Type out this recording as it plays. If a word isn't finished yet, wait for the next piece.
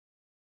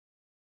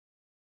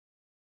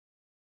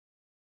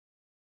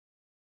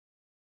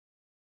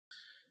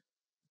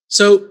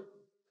So,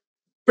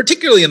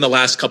 particularly in the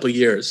last couple of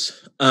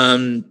years,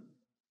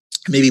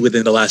 maybe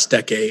within the last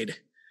decade,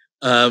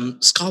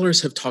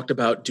 scholars have talked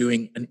about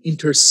doing an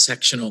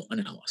intersectional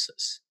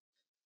analysis.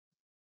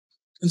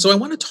 And so I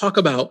want to talk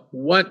about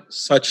what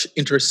such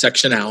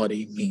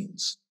intersectionality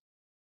means.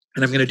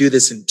 And I'm going to do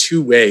this in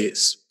two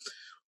ways.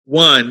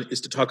 One is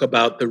to talk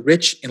about the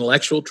rich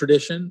intellectual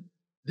tradition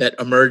that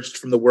emerged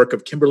from the work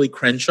of Kimberly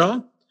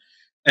Crenshaw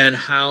and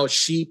how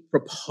she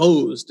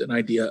proposed an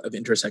idea of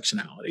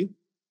intersectionality.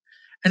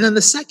 And then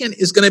the second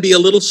is going to be a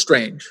little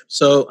strange.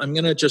 So I'm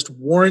going to just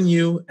warn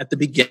you at the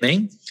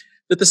beginning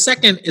that the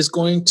second is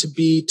going to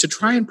be to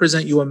try and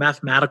present you a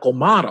mathematical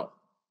model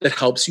that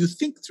helps you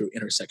think through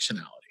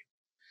intersectionality.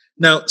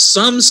 Now,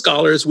 some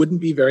scholars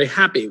wouldn't be very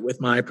happy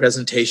with my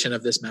presentation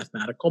of this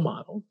mathematical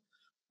model,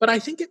 but I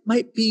think it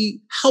might be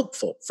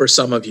helpful for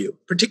some of you,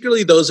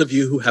 particularly those of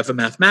you who have a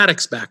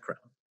mathematics background.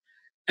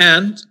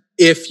 And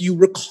if you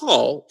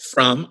recall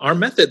from our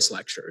methods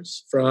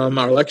lectures, from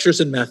our lectures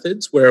in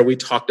methods, where we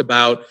talked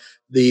about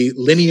the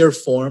linear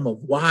form of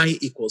y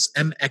equals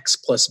mx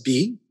plus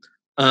b,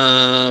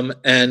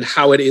 and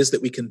how it is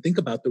that we can think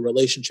about the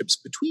relationships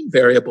between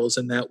variables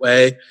in that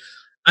way,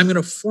 I'm going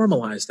to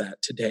formalize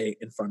that today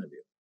in front of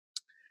you.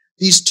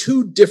 These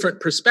two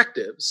different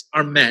perspectives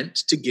are meant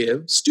to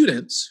give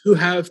students who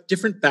have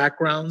different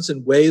backgrounds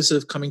and ways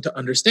of coming to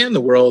understand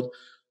the world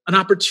an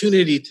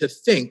opportunity to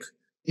think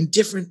in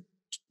different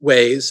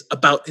ways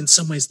about, in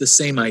some ways, the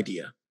same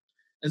idea.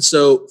 And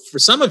so for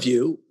some of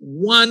you,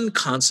 one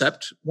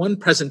concept, one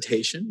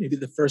presentation, maybe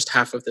the first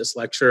half of this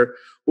lecture,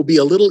 will be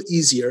a little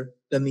easier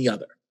than the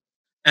other.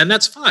 And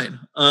that's fine.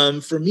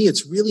 For me,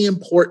 it's really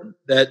important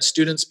that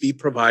students be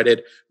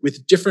provided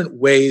with different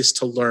ways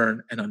to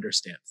learn and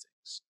understand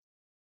things.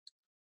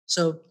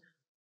 So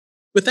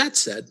with that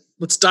said,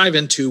 let's dive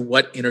into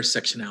what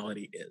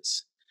intersectionality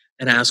is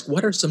and ask,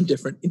 what are some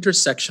different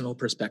intersectional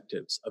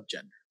perspectives of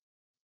gender?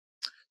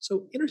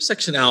 So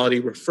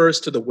intersectionality refers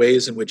to the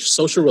ways in which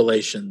social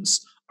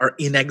relations are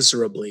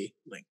inexorably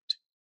linked.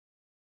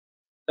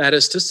 That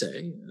is to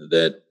say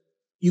that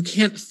you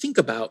can't think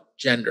about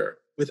gender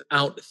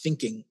without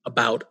thinking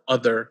about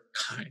other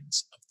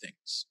kinds of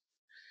things.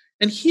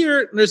 And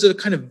here, there's a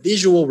kind of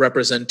visual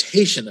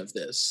representation of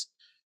this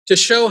to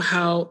show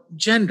how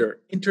gender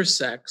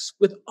intersects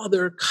with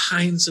other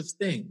kinds of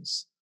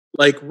things,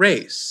 like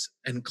race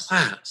and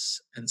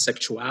class and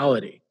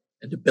sexuality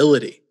and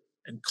ability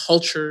and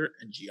culture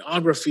and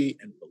geography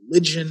and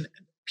religion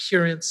and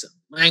appearance and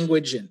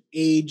language and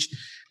age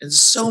and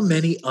so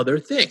many other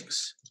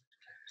things.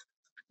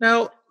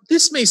 Now,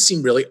 this may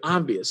seem really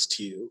obvious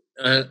to you,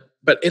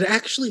 but it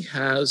actually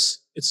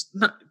it's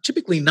not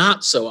typically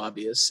not so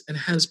obvious and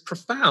has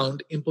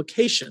profound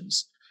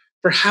implications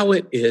for how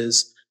it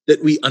is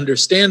that we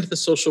understand the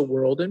social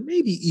world and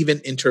maybe even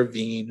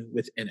intervene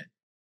within it.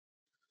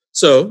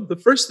 So the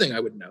first thing I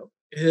would note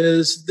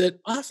is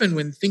that often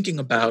when thinking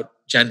about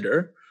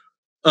gender,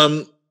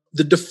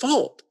 the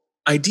default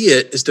idea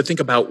is to think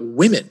about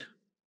women,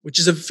 which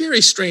is a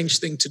very strange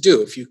thing to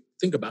do if you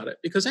think about it,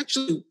 because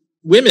actually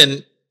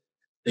women,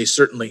 they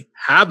certainly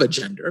have a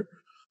gender,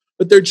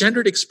 but their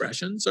gendered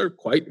expressions are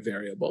quite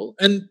variable,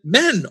 and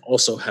men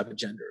also have a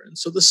gender. And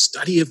so the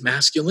study of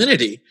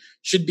masculinity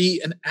should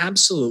be an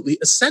absolutely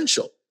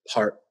essential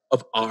part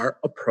of our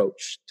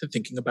approach to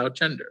thinking about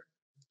gender.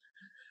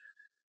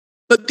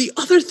 But the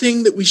other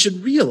thing that we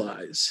should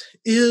realize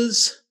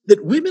is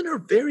that women are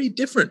very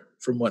different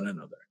from one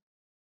another.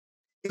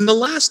 In the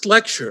last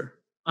lecture,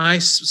 I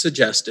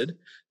suggested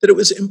that it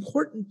was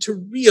important to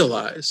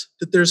realize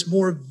that there's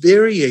more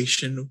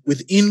variation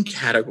within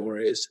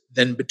categories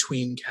than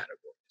between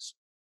categories,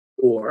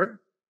 or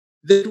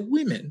that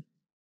women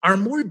are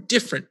more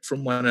different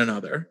from one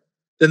another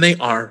than they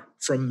are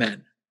from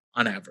men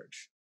on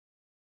average.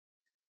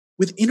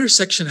 With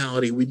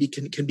intersectionality, we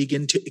can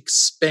begin to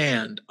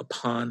expand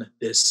upon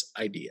this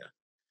idea.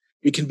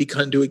 We can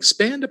begin to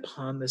expand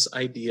upon this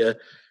idea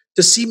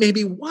to see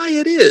maybe why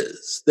it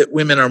is that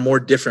women are more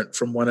different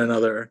from one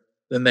another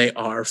than they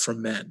are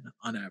from men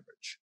on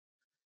average.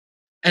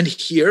 And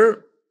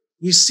here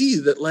we see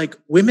that, like,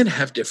 women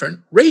have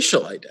different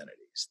racial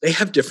identities. They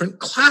have different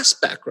class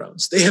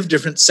backgrounds. They have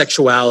different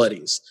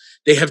sexualities.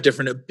 They have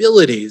different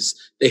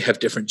abilities. They have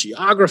different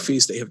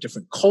geographies. They have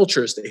different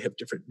cultures. They have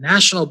different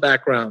national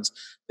backgrounds.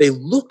 They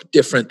look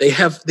different. They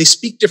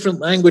speak different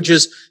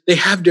languages. They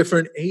have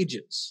different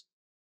ages.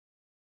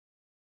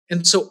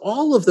 And so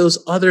all of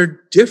those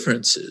other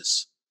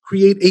differences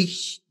create a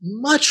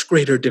much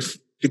greater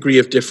degree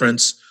of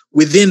difference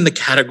within the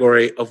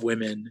category of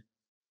women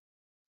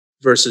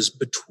versus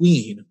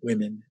between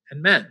women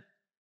and men.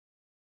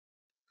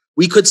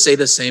 We could say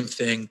the same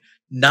thing,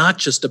 not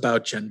just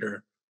about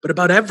gender, but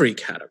about every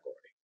category.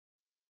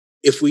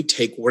 If we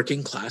take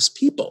working class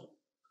people,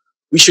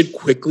 we should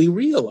quickly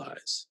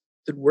realize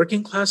that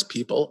working class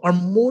people are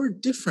more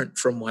different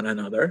from one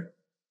another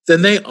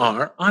than they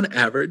are, on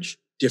average,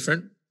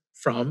 different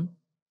from,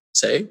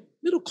 say,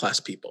 middle class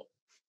people.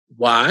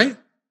 Why?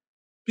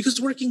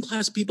 Because working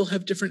class people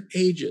have different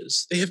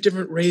ages, they have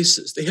different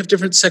races, they have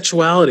different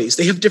sexualities,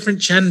 they have different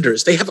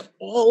genders, they have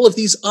all of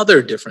these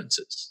other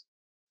differences.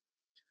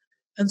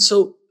 And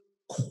so,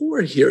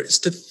 core here is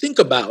to think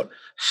about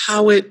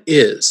how it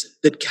is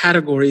that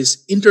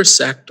categories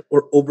intersect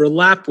or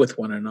overlap with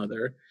one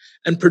another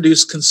and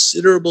produce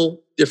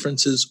considerable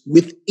differences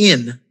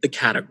within the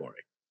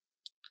category.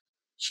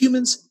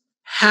 Humans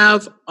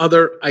have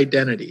other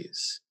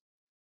identities,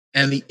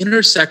 and the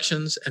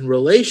intersections and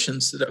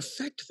relations that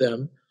affect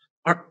them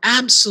are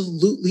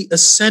absolutely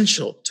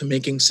essential to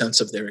making sense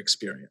of their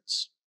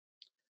experience.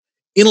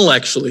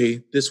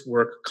 Intellectually, this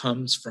work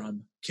comes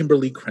from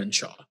Kimberly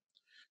Crenshaw,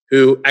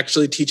 who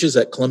actually teaches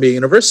at Columbia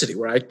University,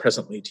 where I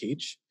presently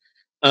teach,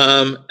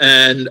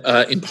 and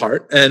in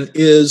part, and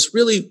is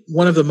really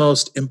one of the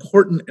most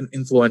important and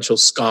influential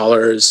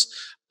scholars,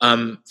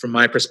 from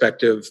my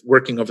perspective,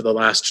 working over the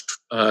last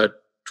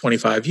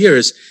 25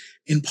 years,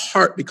 in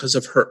part because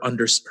of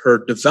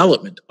her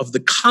development of the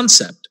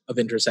concept of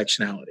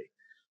intersectionality.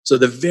 So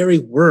the very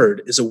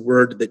word is a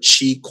word that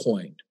she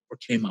coined or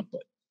came up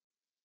with.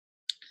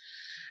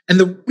 And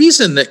the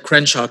reason that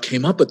Crenshaw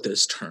came up with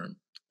this term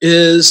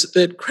is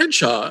that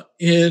Crenshaw,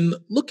 in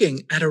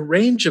looking at a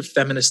range of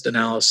feminist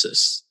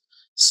analysis,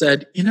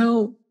 said,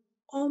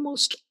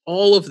 almost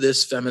all of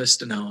this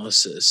feminist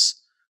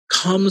analysis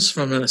comes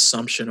from an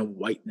assumption of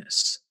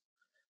whiteness.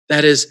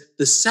 That is,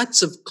 the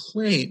sets of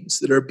claims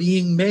that are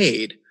being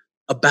made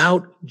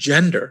about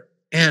gender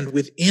and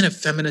within a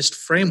feminist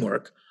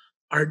framework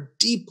are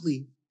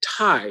deeply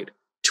tied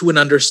to an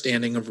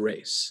understanding of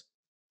race.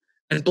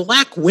 And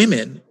Black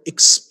women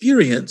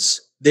experience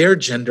their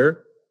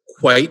gender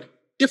quite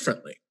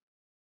differently.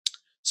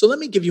 So let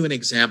me give you an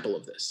example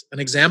of this, an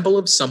example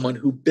of someone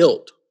who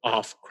built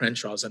off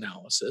Crenshaw's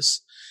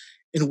analysis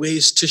in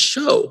ways to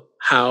show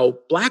how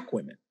Black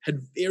women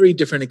had very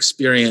different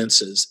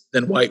experiences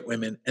than white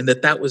women, and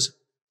that was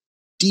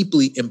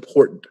deeply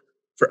important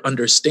for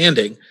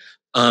understanding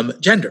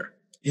gender.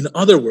 In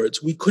other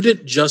words, we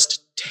couldn't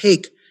just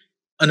take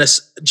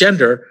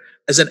gender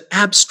as an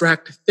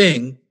abstract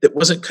thing that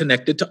wasn't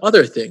connected to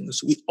other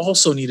things. We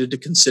also needed to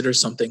consider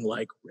something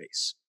like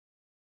race.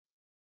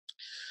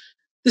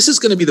 This is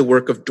going to be the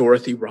work of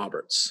Dorothy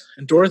Roberts.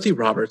 And Dorothy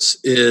Roberts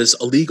is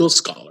a legal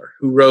scholar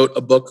who wrote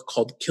a book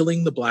called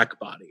Killing the Black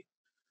Body,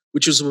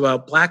 which is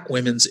about Black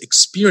women's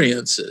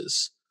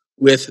experiences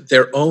with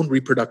their own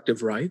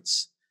reproductive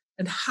rights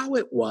and how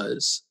it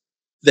was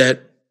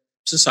that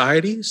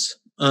societies,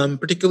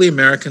 particularly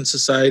American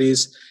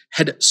societies,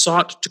 had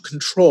sought to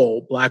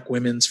control Black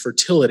women's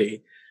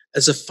fertility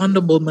as a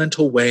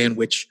fundamental way in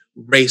which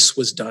race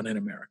was done in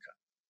America.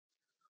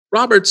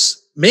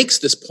 Roberts makes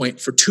this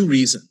point for two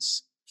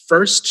reasons.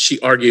 First, she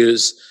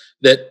argues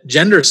that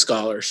gender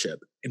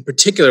scholarship, in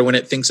particular when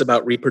it thinks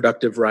about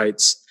reproductive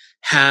rights,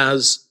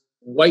 has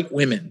white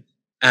women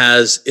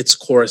as its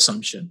core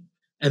assumption,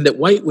 and that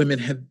white women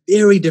have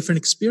very different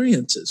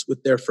experiences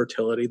with their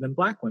fertility than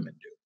Black women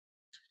do,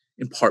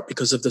 in part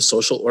because of the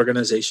social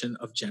organization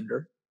of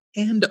gender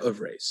and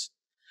of race.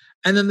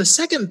 And then the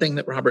second thing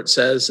that Robert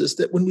says is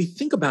that when we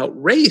think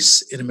about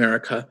race in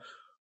America,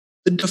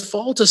 the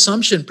default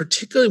assumption,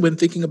 particularly when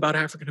thinking about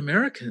African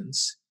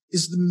Americans,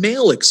 is the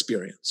male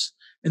experience,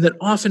 and that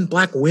often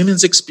Black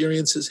women's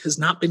experiences has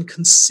not been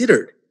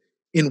considered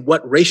in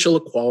what racial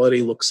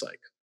equality looks like.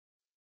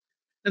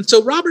 And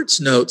so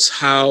Roberts notes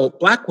how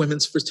Black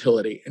women's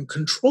fertility and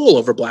control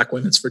over Black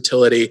women's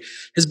fertility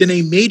has been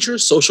a major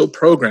social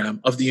program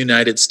of the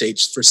United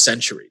States for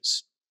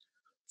centuries.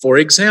 For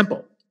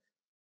example,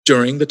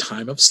 during the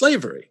time of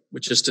slavery,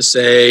 which is to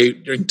say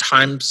during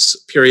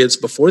periods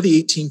before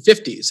the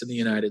 1850s in the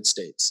United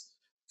States,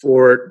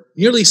 for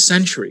nearly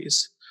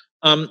centuries,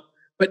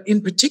 but in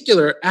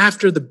particular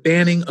after the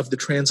banning of the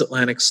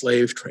transatlantic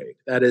slave trade,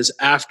 that is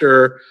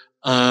after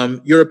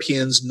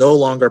Europeans no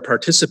longer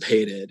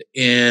participated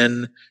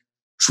in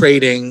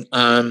trading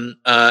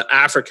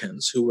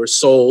Africans who were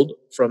sold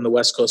from the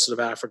west coast of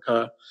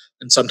Africa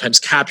and sometimes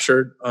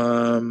captured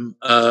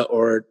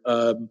or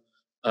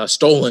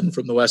stolen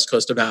from the west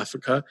coast of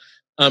Africa,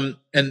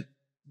 and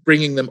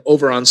bringing them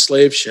over on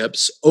slave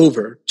ships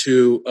over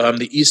to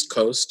the east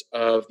coast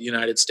of the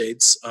United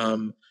States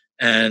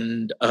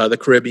and the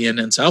Caribbean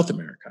and South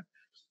America.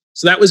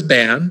 So that was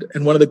banned,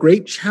 and one of the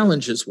great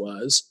challenges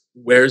was,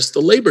 where's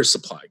the labor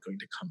supply going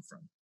to come from?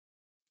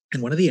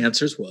 And one of the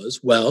answers was,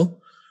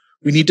 well,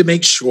 we need to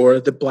make sure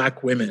that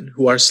Black women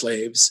who are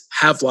slaves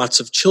have lots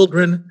of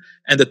children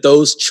and that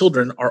those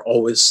children are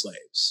always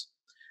slaves.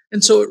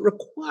 And so it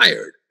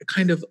required a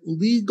kind of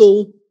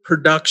legal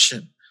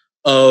production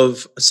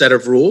of a set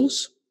of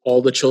rules.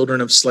 All the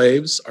children of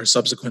slaves are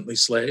subsequently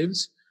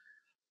slaves.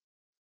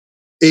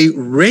 A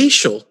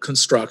racial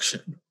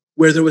construction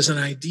where there was an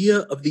idea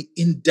of the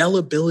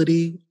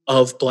indelibility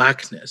of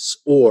Blackness,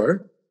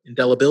 or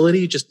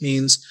indelibility just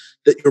means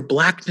that your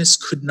Blackness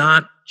could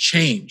not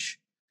change.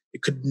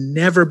 It could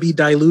never be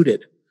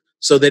diluted.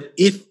 So that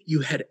if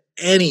you had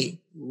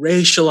any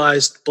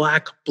racialized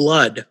Black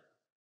blood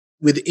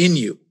within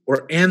you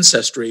or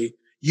ancestry,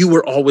 you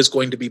were always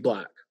going to be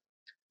Black.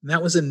 And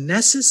that was a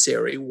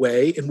necessary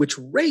way in which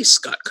race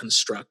got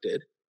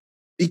constructed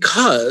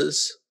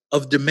because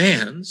of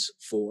demands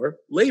for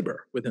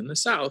labor within the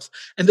South,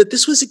 and that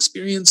this was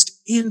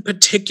experienced in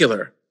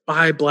particular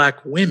by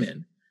Black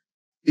women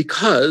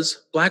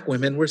because Black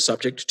women were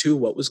subject to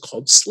what was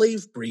called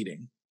slave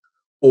breeding,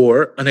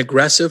 or an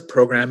aggressive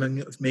programming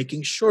of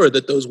making sure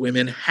that those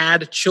women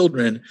had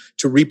children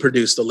to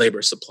reproduce the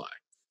labor supply.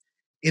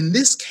 In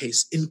this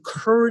case,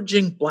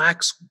 encouraging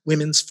Black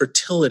women's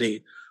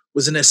fertility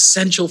was an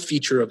essential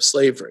feature of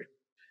slavery.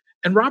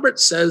 And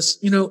Roberts says,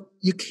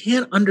 you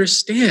can't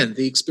understand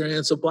the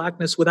experience of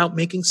Blackness without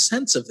making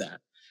sense of that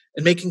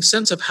and making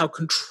sense of how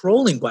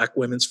controlling Black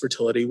women's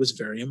fertility was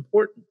very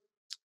important.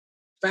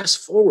 Fast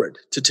forward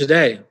to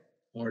today,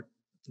 and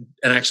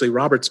actually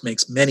Roberts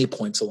makes many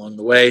points along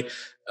the way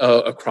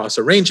across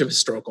a range of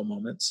historical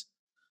moments.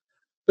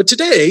 But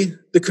today,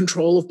 the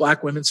control of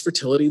Black women's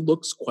fertility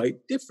looks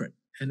quite different.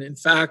 And in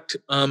fact,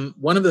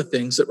 one of the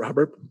things that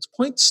Roberts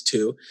points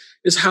to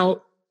is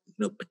how,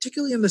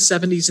 particularly in the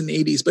 70s and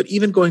 80s, but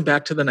even going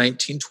back to the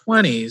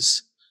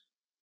 1920s,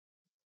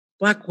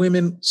 Black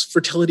women's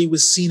fertility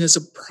was seen as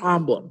a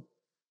problem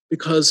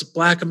because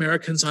Black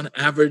Americans on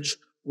average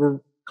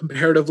were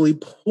comparatively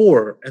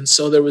poor. And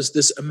so there was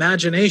this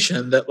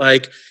imagination that,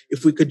 like,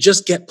 if we could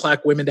just get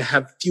Black women to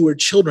have fewer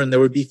children, there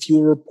would be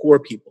fewer poor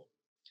people.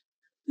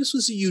 This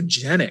was a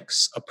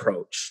eugenics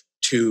approach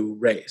to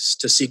race,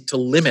 to seek to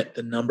limit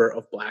the number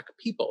of Black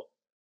people.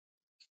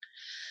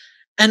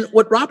 And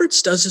what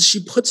Roberts does is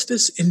she puts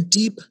this in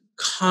deep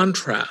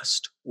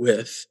contrast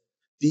with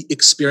the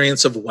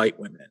experience of white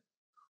women,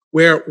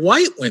 where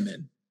white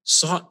women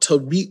sought to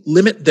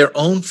limit their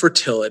own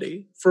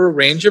fertility for a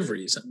range of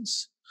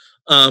reasons.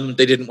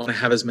 They didn't want to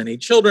have as many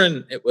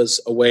children. It was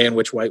a way in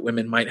which white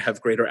women might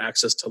have greater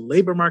access to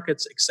labor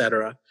markets,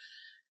 etc.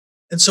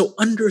 And so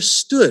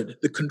understood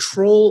the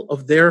control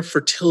of their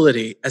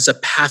fertility as a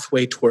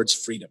pathway towards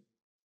freedom.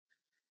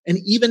 And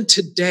even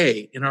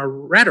today, in our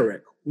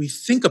rhetoric,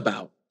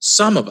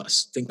 some of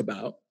us think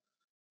about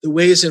the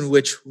ways in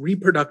which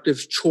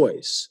reproductive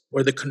choice,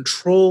 or the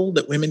control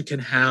that women can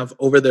have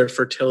over their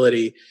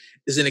fertility,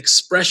 is an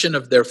expression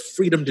of their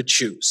freedom to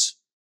choose.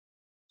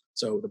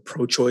 So the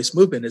pro-choice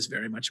movement is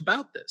very much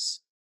about this.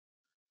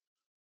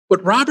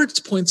 What Roberts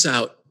points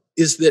out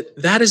is that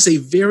that is a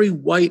very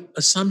white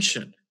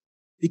assumption,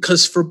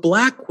 because for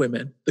Black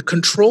women, the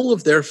control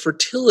of their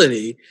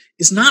fertility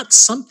is not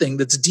something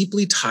that's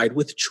deeply tied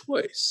with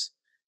choice.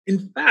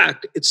 In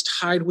fact, it's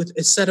tied with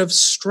a set of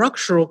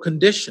structural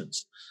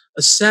conditions,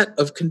 a set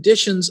of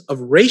conditions of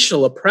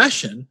racial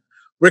oppression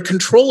where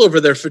control over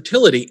their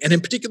fertility, and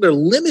in particular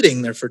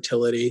limiting their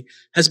fertility,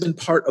 has been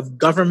part of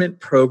government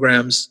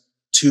programs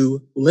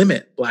to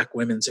limit Black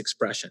women's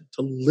expression,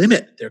 to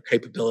limit their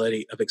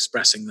capability of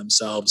expressing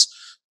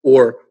themselves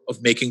or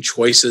of making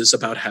choices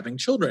about having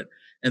children.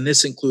 And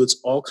this includes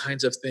all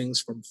kinds of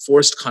things from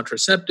forced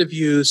contraceptive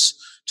use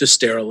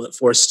to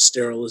forced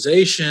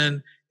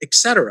sterilization,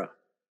 etc.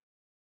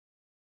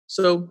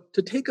 So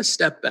to take a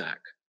step back,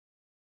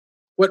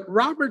 what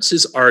Roberts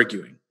is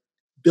arguing,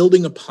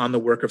 building upon the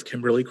work of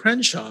Kimberly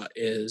Crenshaw,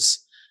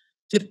 is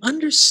that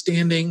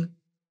understanding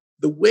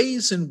the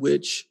ways in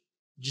which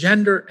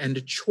gender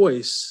and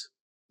choice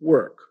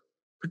work,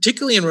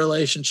 particularly in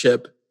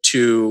relationship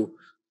to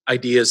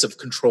ideas of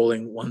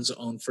controlling one's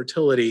own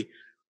fertility,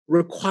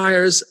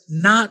 requires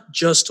not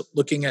just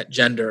looking at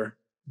gender,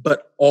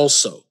 but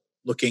also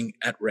looking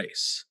at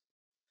race.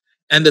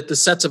 And that the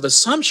sets of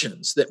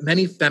assumptions that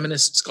many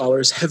feminist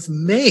scholars have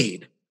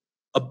made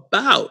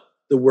about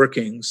the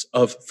workings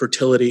of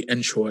fertility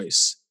and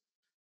choice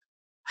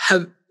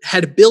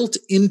had built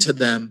into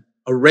them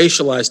a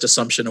racialized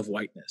assumption of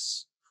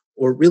whiteness,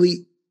 or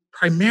really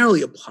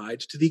primarily applied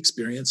to the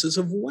experiences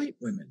of white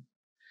women.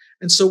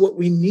 And so what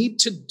we need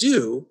to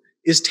do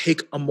is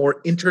take a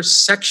more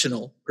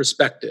intersectional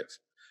perspective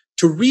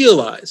to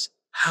realize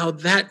how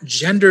that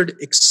gendered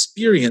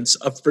experience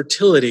of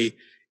fertility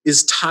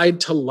is tied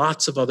to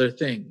lots of other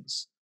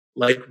things,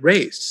 like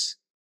race.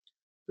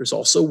 There's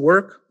also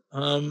work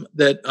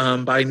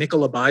by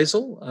Nicola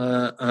Beisel,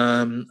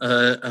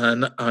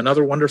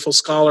 another wonderful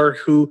scholar,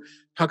 who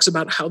talks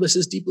about how this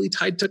is deeply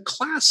tied to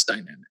class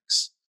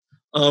dynamics.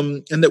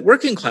 And that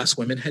working class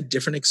women had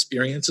different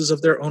experiences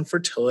of their own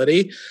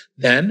fertility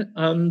than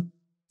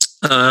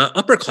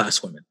upper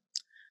class women.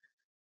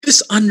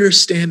 This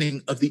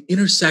understanding of the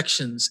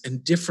intersections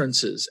and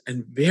differences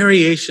and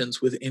variations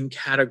within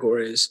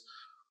categories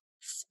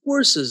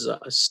forces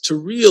us to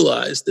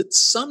realize that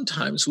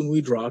sometimes when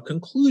we draw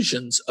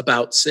conclusions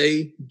about,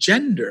 say,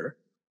 gender,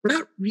 we're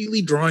not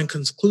really drawing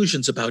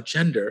conclusions about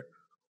gender.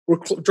 We're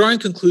drawing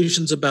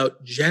conclusions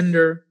about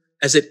gender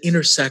as it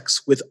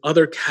intersects with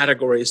other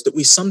categories that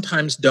we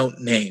sometimes don't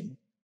name,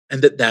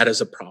 and that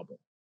is a problem.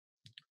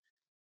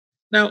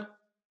 Now,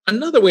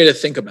 another way to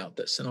think about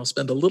this, and I'll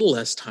spend a little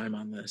less time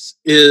on this,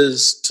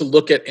 is to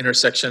look at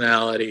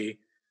intersectionality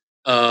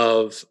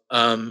of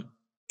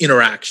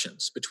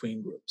interactions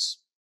between groups.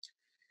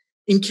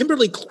 In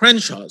Kimberly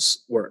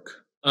Crenshaw's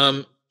work,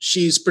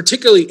 she's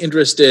particularly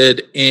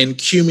interested in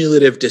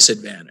cumulative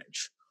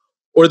disadvantage,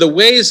 or the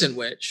ways in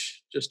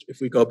which, just if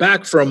we go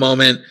back for a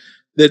moment,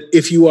 that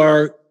if you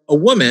are a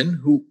woman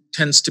who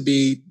tends to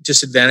be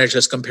disadvantaged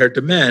as compared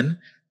to men,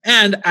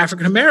 and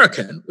African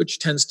American, which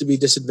tends to be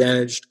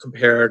disadvantaged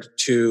compared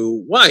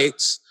to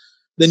whites,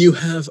 then you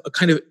have a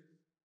kind of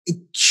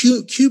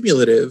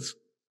cumulative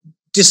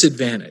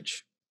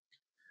disadvantage.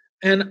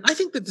 And I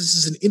think that this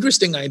is an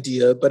interesting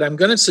idea, but I'm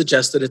going to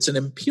suggest that it's an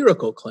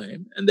empirical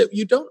claim and that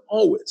you don't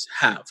always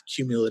have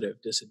cumulative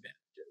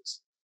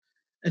disadvantages.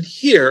 And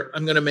here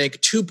I'm going to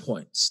make 2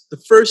 points. The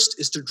first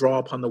is to draw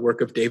upon the work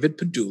of David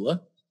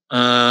Padula,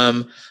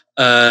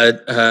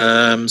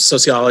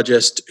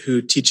 sociologist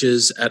who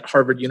teaches at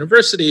Harvard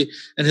University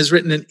and has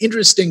written an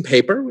interesting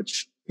paper,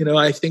 which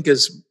I think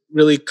is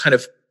really kind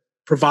of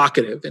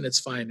provocative in its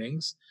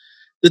findings,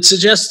 that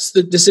suggests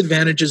that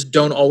disadvantages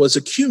don't always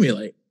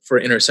accumulate for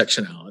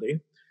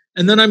intersectionality.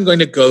 And then I'm going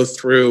to go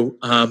through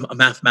a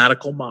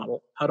mathematical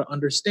model, how to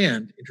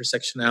understand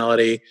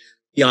intersectionality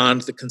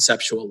beyond the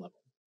conceptual level.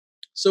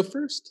 So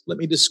first, let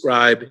me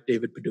describe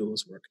David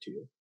Padula's work to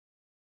you.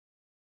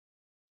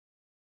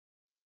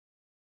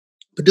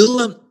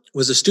 Padula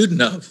was a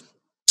student of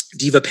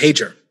Diva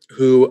Pager,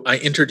 who I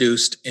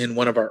introduced in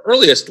one of our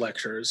earliest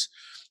lectures,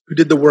 who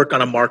did the work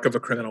on a mark of a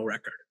criminal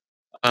record.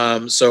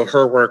 So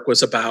her work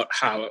was about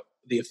how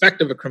the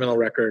effect of a criminal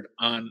record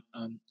on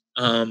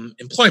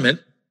employment,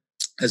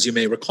 as you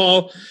may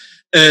recall,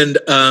 and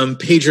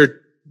Pager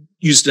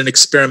used an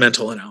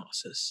experimental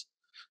analysis.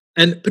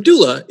 And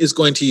Padula is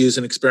going to use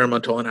an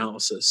experimental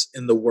analysis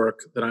in the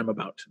work that I'm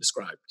about to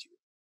describe to you.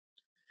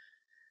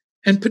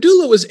 And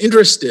Padula was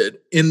interested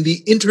in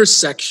the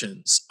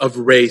intersections of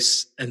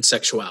race and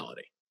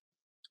sexuality.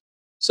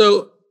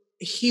 So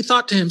he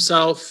thought to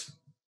himself,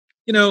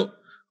 we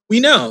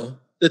know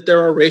that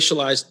there are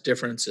racialized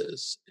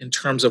differences in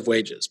terms of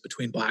wages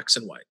between blacks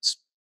and whites.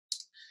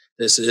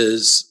 This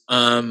is,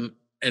 and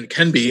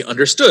can be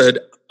understood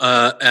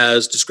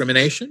as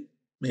discrimination,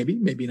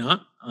 maybe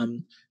not.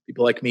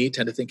 People like me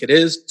tend to think it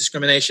is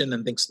discrimination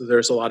and thinks that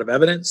there's a lot of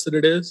evidence that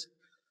it is.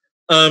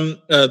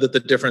 That the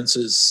difference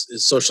is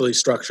socially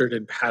structured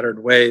in patterned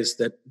ways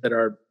that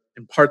are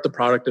in part the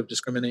product of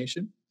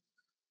discrimination.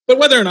 But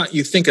whether or not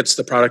you think it's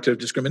the product of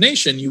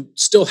discrimination, you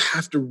still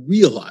have to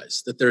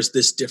realize that there's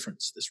this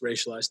difference, this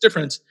racialized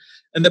difference,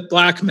 and that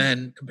black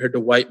men compared to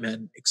white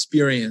men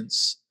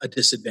experience a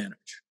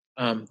disadvantage.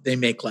 They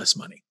make less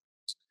money.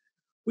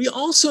 We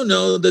also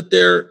know that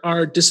there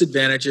are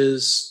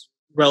disadvantages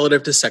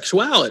relative to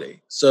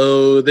sexuality,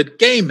 so that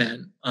gay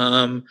men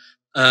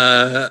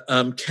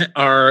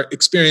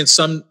experience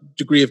some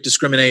degree of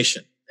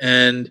discrimination,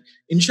 and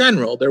in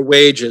general, their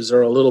wages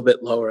are a little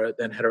bit lower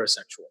than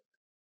heterosexual.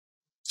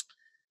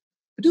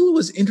 Padula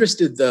was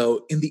interested,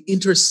 though, in the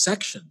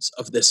intersections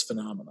of this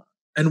phenomenon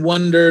and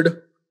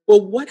wondered, well,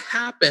 what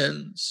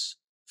happens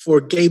for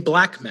gay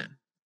black men,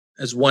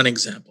 as one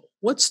example?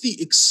 What's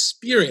the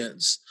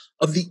experience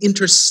of the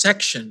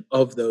intersection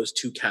of those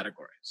two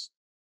categories?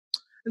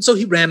 And so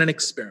he ran an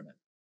experiment.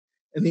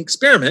 And the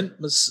experiment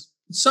was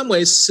in some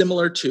ways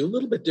similar to, a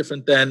little bit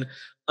different than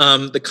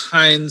the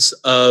kinds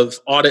of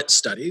audit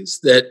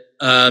studies that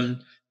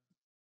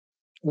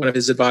one of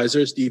his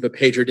advisors, Diva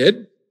Pager,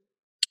 did,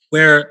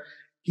 where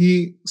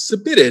he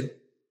submitted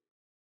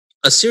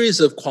a series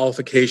of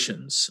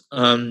qualifications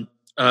of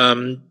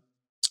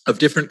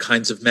different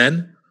kinds of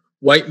men,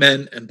 white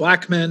men and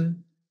black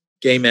men,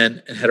 gay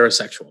men and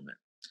heterosexual men.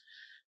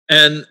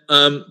 And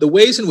the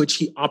ways in which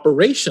he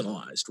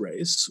operationalized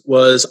race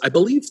was, I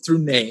believe, through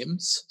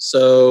names,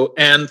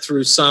 and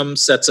through some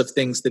sets of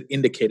things that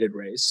indicated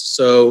race.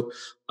 So,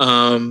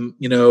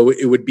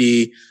 it would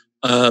be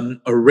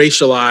a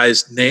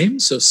racialized name.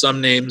 So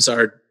some names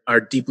are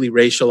deeply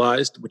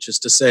racialized, which is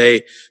to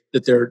say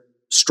that they're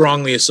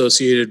strongly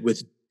associated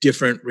with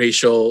different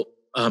racial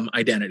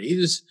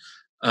identities.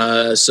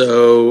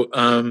 So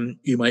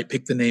you might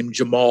pick the name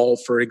Jamal,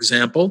 for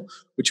example,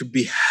 which would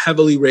be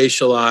heavily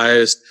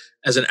racialized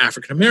as an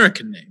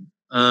African-American name,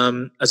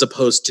 as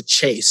opposed to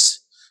Chase,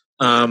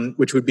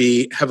 which would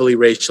be heavily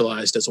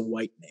racialized as a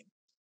white name.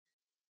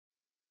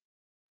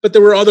 But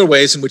there were other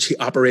ways in which he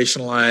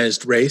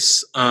operationalized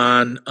race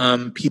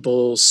on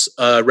people's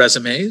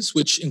resumes,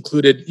 which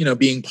included,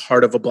 being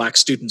part of a Black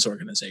students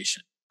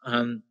organization.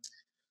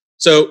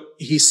 So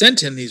he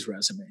sent in these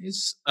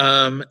resumes,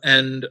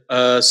 and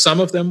some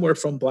of them were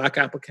from Black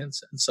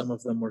applicants and some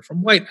of them were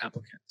from white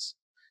applicants.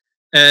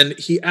 And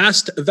he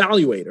asked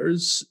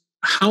evaluators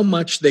how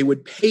much they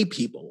would pay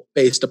people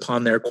based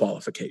upon their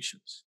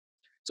qualifications.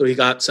 So he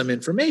got some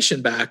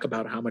information back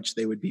about how much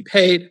they would be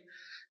paid.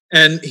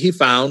 And he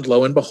found,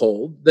 lo and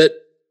behold, that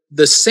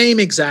the same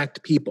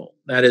exact people,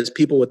 that is,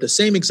 people with the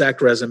same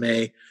exact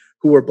resume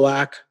who were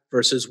Black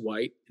versus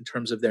white in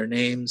terms of their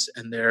names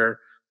and their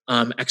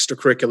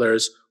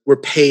extracurriculars, were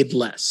paid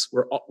less,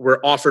 were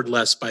offered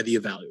less by the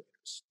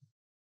evaluators.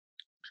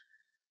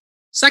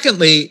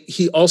 Secondly,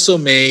 he also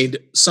made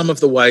some of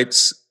the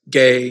whites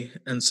gay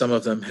and some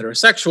of them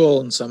heterosexual,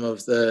 and some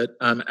of the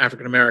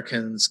African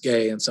Americans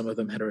gay and some of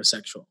them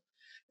heterosexual.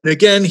 And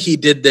again, he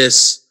did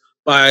this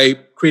by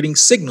creating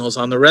signals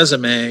on the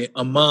resume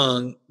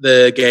among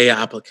the gay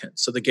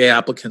applicants. So the gay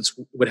applicants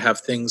would have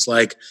things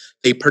like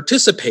they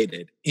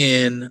participated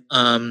in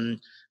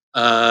an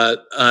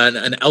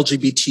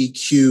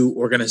LGBTQ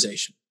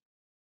organization.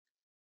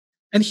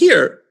 And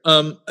here,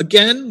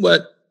 again,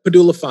 what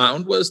Padula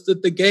found was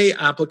that the gay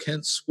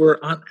applicants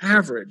were on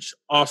average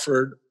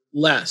offered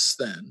less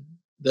than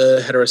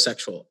the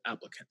heterosexual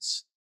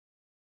applicants,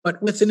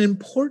 but with an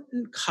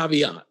important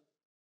caveat.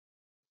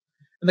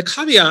 And the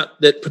caveat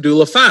that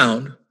Padula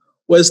found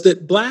was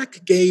that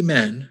Black gay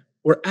men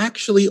were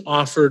actually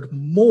offered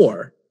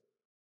more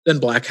than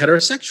Black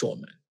heterosexual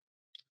men.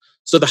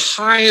 So the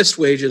highest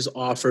wages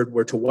offered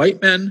were to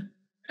white men,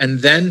 and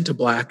then to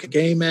Black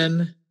gay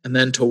men, and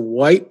then to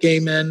white gay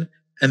men,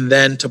 and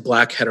then to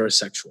Black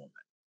heterosexual men.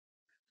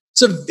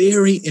 It's a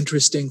very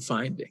interesting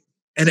finding,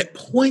 and it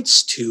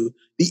points to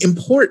the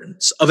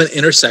importance of an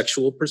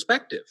intersexual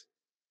perspective.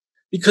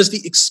 Because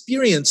the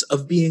experience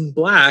of being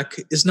Black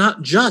is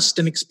not just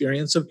an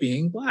experience of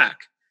being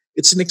Black.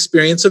 It's an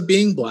experience of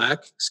being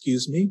Black,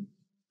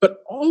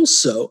 but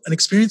also an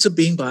experience of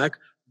being Black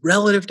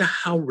relative to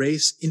how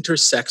race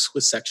intersects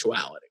with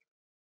sexuality.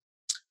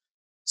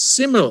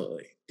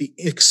 Similarly, the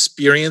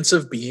experience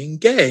of being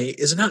gay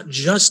is not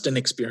just an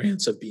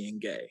experience of being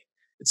gay.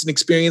 It's an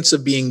experience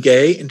of being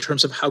gay in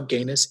terms of how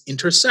gayness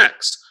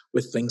intersects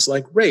with things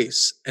like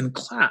race and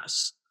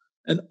class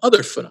and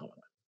other phenomena.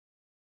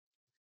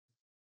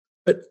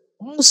 But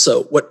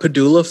also, what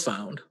Padula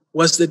found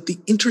was that the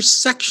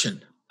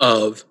intersection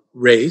of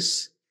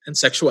race and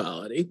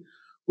sexuality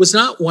was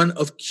not one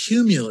of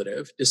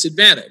cumulative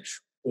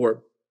disadvantage,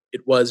 or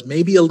it was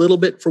maybe a little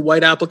bit for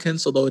white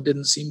applicants, although it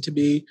didn't seem to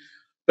be,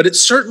 but it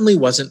certainly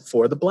wasn't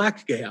for the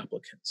Black gay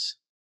applicants.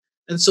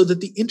 And so that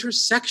the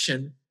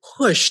intersection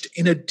pushed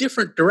in a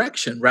different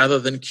direction rather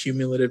than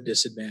cumulative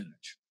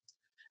disadvantage.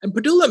 And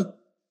Padula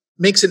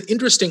makes an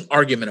interesting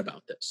argument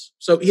about this.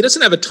 So he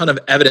doesn't have a ton of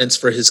evidence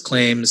for his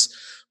claims,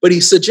 but he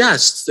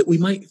suggests that we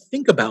might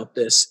think about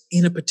this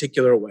in a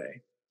particular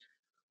way,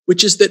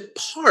 which is that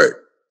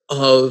part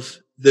of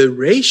the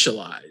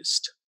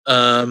racialized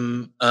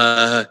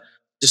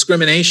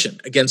discrimination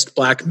against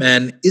Black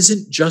men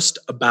isn't just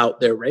about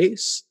their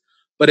race,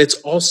 but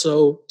it's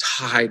also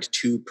tied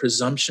to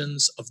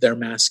presumptions of their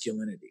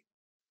masculinity.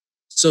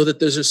 So that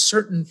there's a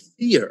certain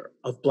fear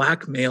of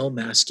Black male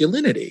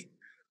masculinity,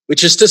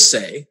 which is to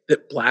say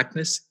that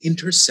Blackness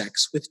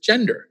intersects with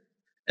gender,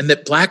 and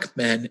that Black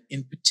men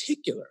in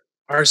particular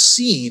are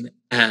seen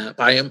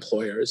by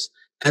employers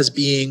as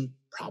being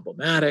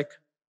problematic,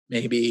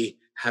 maybe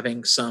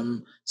having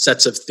some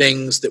sets of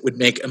things that would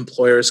make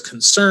employers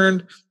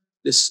concerned.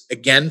 This,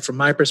 again, from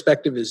my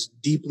perspective, is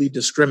deeply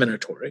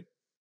discriminatory.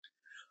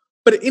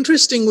 But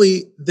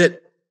interestingly,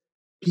 that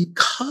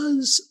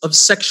because of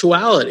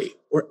sexuality,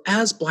 or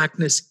as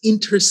Blackness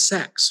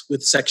intersects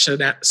with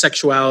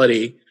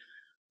sexuality,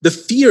 the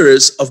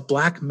fears of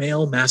Black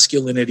male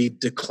masculinity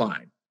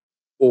decline.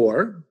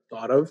 Or,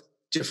 thought of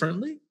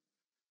differently,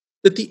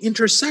 that the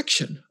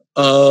intersection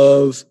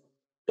of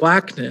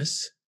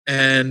Blackness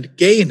and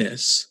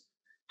gayness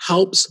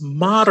helps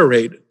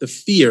moderate the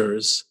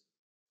fears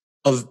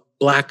of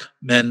Black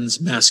men's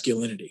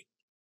masculinity.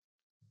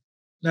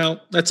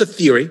 Now, that's a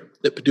theory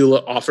that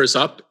Padula offers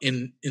up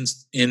in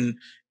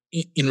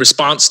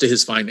response to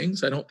his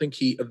findings. I don't think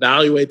he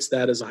evaluates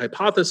that as a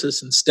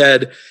hypothesis.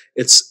 Instead,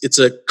 it's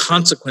a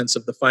consequence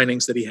of the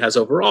findings that he has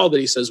overall that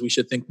he says we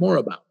should think more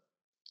about.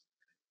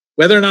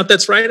 Whether or not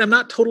that's right, I'm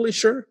not totally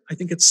sure. I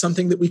think it's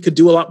something that we could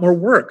do a lot more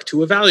work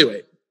to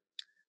evaluate.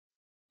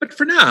 But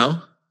for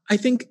now, I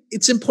think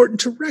it's important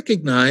to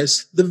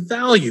recognize the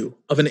value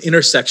of an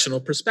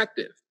intersectional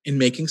perspective in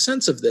making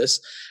sense of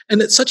this,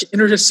 and that such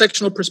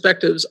intersectional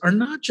perspectives are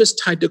not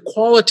just tied to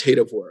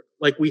qualitative work,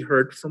 like we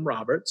heard from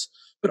Roberts,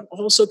 but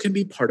also can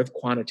be part of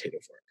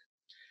quantitative work.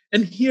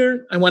 And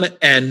here I want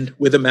to end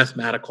with a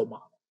mathematical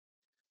model.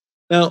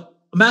 Now,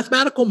 a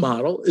mathematical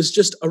model is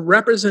just a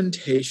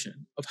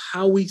representation of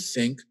how we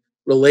think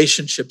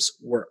relationships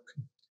work.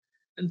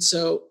 And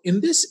so in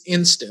this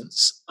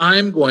instance,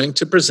 I'm going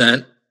to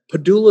present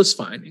Padula's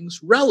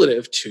findings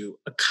relative to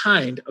a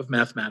kind of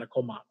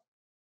mathematical model.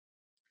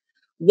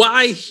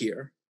 Y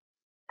here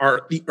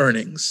are the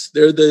earnings.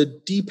 They're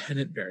the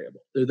dependent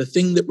variable. They're the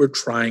thing that we're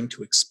trying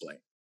to explain.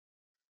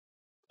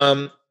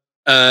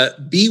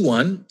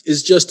 B1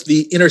 is just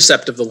the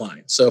intercept of the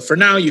line. So for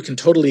now, you can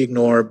totally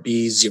ignore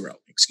B0,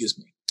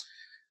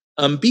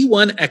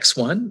 B1,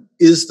 x1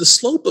 is the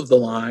slope of the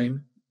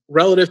line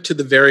relative to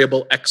the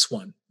variable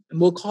x1.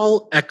 And we'll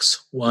call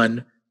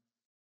x1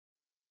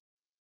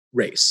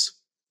 race.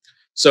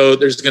 So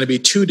there's going to be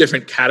two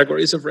different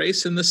categories of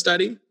race in the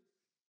study,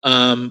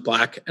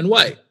 Black and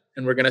white.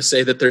 And we're going to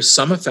say that there's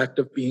some effect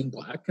of being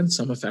Black and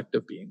some effect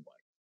of being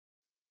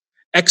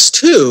white.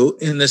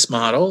 X2 in this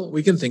model,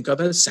 we can think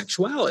of as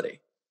sexuality.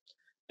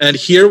 And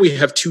here we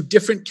have two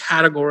different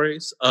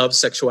categories of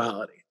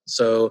sexuality.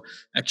 So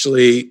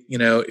actually,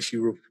 if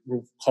you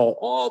recall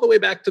all the way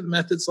back to the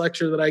methods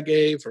lecture that I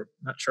gave, or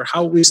not sure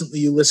how recently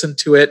you listened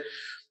to it,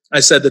 I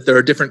said that there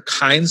are different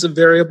kinds of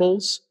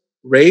variables.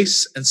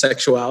 Race and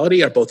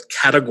sexuality are both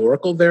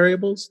categorical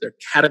variables. They're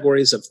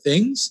categories of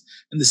things,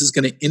 and this is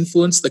going to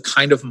influence the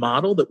kind of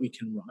model that we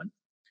can run.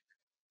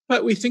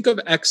 But we think of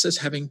X as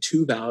having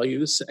two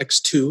values,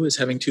 X2 as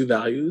having two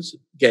values,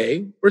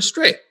 gay or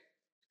straight.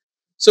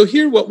 So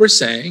here what we're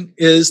saying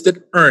is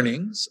that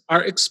earnings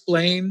are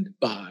explained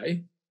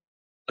by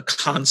a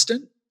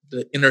constant,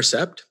 the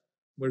intercept,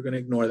 we're going to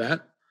ignore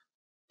that,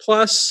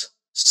 plus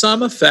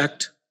some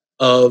effect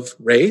of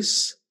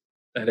race,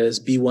 that is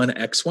B1,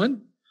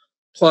 X1,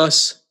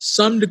 plus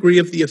some degree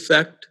of the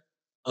effect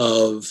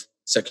of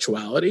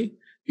sexuality,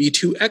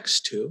 B2,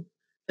 X2,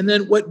 and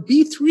then what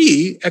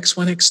B3,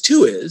 X1,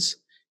 X2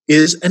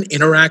 is an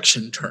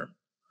interaction term,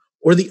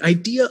 or the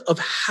idea of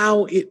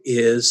how it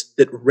is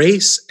that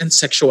race and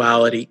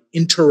sexuality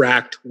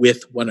interact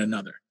with one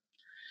another.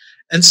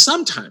 And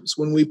sometimes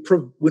when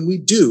we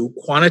do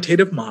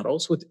quantitative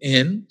models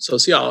within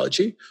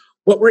sociology,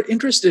 what we're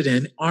interested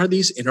in are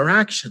these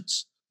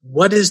interactions.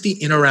 What is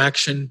the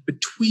interaction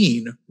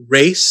between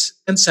race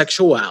and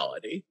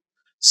sexuality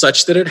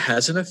such that it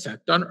has an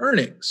effect on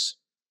earnings?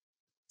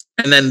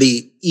 And then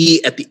the E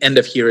at the end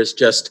of here is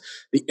just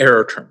the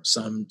error term,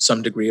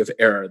 some degree of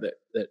error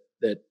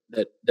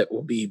that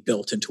will be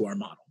built into our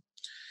model.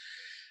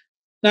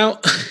 Now,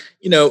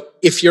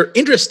 if you're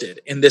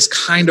interested in this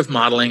kind of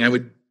modeling, I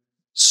would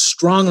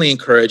strongly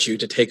encourage you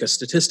to take a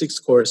statistics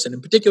course, and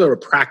in particular, a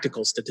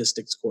practical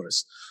statistics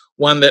course,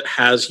 one that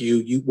has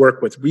you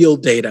work with real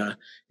data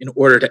in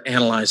order to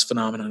analyze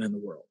phenomenon in the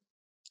world.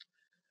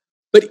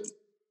 But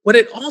what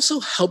it also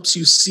helps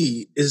you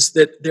see is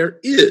that there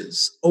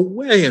is a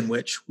way in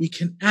which we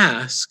can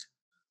ask,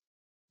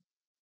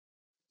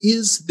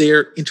 is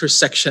there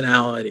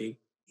intersectionality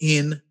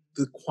in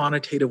the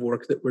quantitative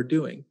work that we're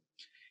doing?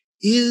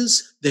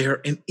 Is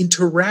there an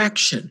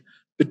interaction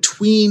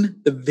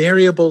between the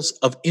variables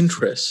of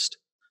interest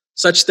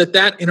such that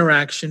that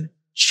interaction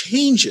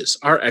changes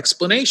our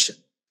explanation,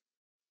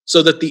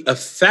 so that the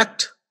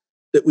effect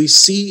that we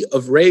see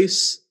of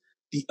race,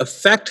 the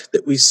effect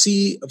that we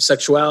see of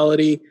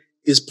sexuality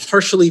is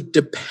partially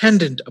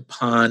dependent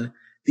upon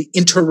the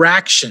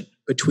interaction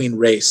between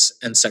race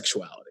and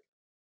sexuality.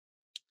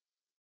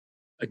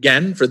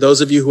 Again, for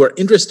those of you who are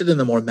interested in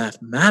the more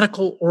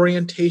mathematical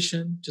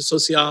orientation to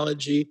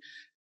sociology,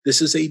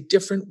 this is a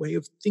different way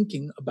of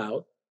thinking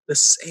about the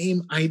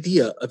same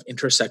idea of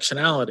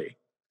intersectionality,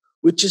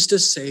 which is to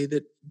say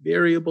that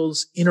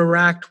variables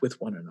interact with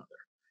one another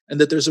and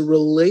that there's a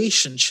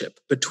relationship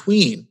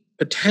between,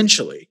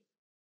 potentially,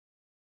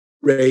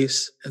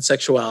 race and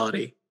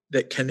sexuality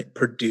that can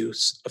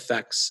produce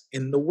effects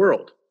in the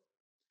world.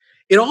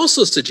 It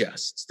also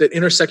suggests that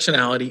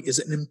intersectionality is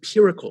an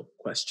empirical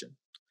question.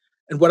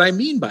 And what I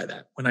mean by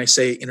that, when I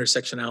say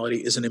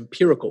intersectionality is an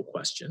empirical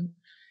question,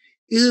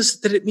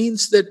 is that it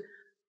means that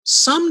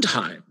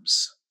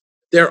sometimes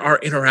there are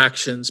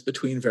interactions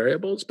between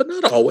variables, but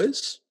not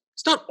always.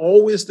 It's not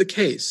always the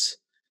case.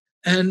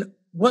 And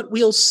what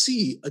we'll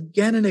see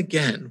again and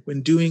again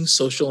when doing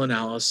social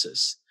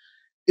analysis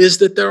is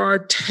that there are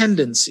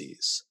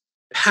tendencies,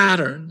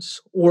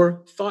 patterns,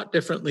 or thought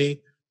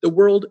differently, the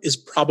world is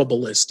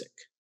probabilistic.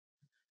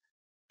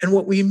 And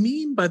what we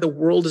mean by the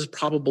world is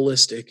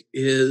probabilistic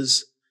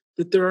is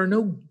that there are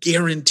no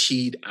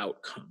guaranteed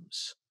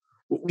outcomes.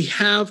 What we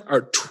have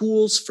are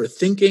tools for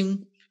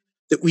thinking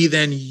that we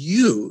then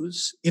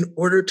use in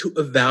order to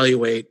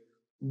evaluate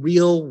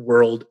real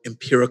world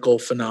empirical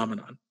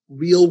phenomenon,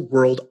 real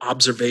world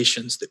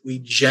observations that we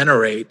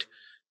generate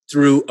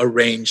through a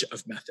range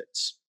of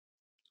methods.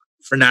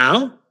 For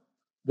now,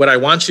 what I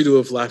want you to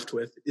have left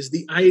with is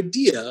the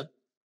idea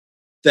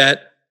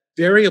that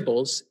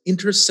variables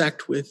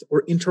intersect with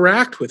or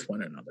interact with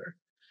one another,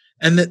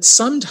 and that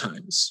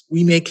sometimes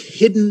we make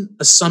hidden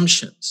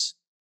assumptions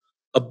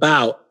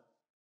about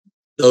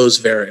those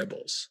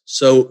variables.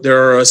 So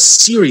there are a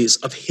series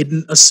of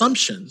hidden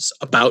assumptions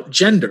about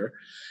gender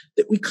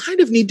that we kind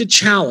of need to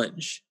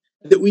challenge,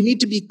 that we need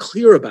to be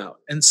clear about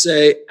and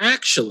say,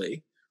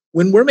 actually,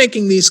 when we're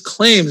making these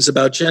claims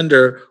about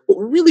gender, what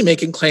we're really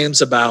making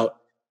claims about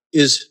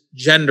is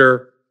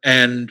gender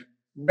and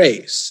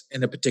race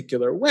in a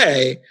particular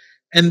way,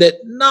 and that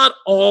not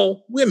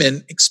all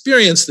women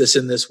experience this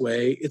in this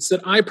way. It's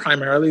that I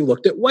primarily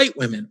looked at white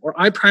women, or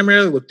I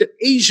primarily looked at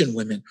Asian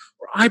women,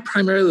 or I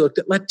primarily looked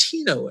at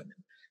Latino women.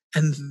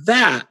 And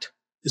that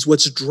is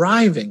what's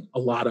driving a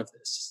lot of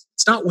this.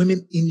 It's not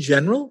women in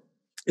general.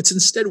 It's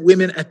instead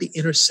women at the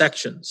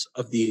intersections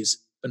of these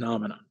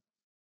phenomena.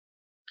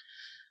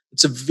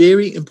 It's a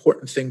very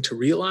important thing to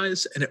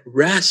realize, and it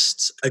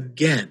rests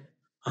again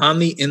on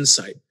the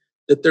insight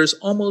that there's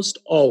almost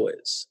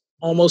always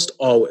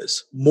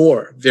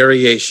more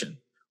variation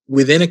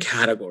within a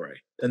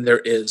category than there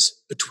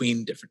is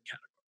between different categories.